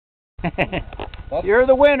You're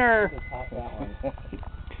the winner.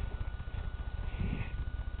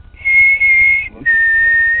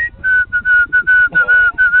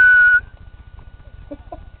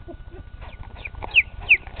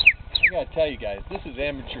 I gotta tell you guys, this is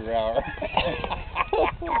amateur hour.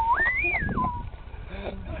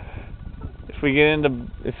 If we get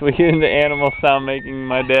into animal sound making,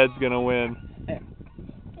 my dad's gonna win. Ooh,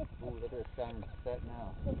 look at the sun set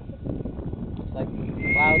now. Looks like the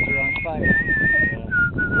clouds are on fire.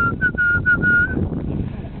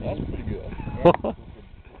 That's pretty good. Yeah.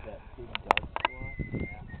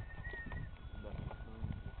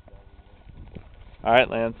 All right,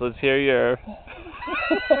 Lance, let's hear your.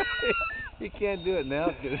 You can't do it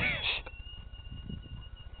now.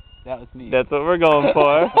 That was me. That's what we're going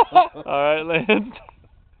for. All right, Lance.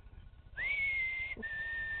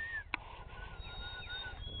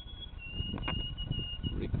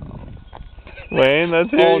 Wayne, let's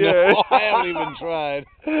hear yours. No, I haven't even tried.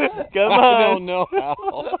 Come I on. don't know how.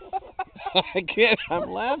 I can't.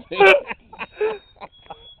 I'm laughing.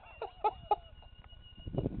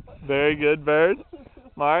 Very good, Bird.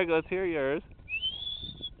 Mark, let's hear yours.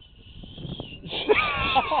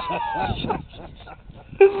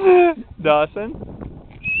 Dawson.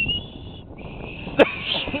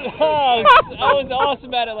 Oh, I was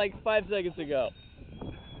awesome at it like 5 seconds ago.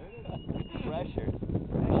 Pressure.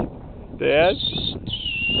 Dad.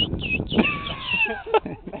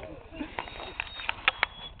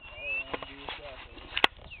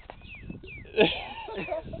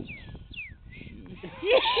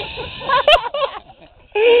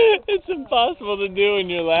 It's impossible to do when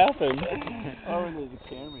you're laughing. Oh, and there's a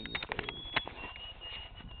camera in your face.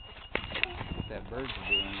 What that bird's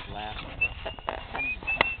doing is laughing.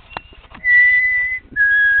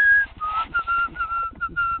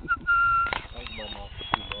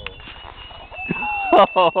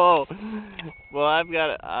 Oh, well,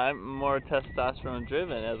 I'm more testosterone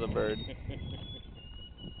driven as a bird.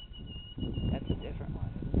 That's a different one,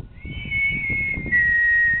 isn't it?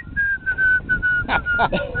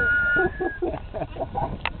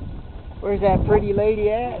 Where's that pretty lady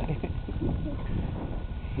at?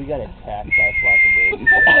 We got attacked by a flock of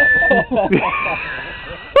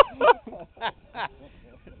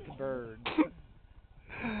birds. Bird.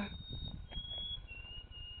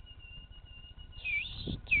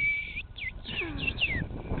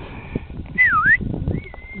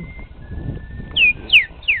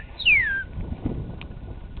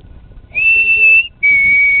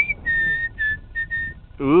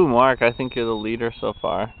 Ooh, Mark, I think you're the leader so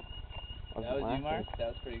far. That was you, Mark? That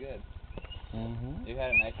was pretty good. Mm-hmm. You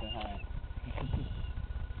had it nice and high.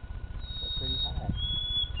 That's pretty high.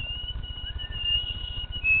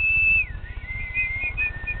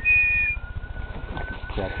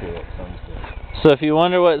 Exactly what sounds good. So if you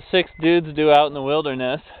wonder what 6 dudes do out in the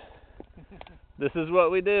wilderness, this is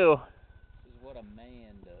what we do. This is what a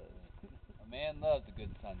man does. A man loves a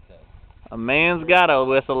good sunset. A man's gotta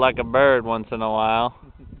whistle like a bird once in a while.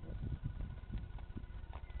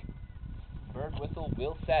 Bird whistle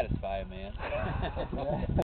will satisfy a man.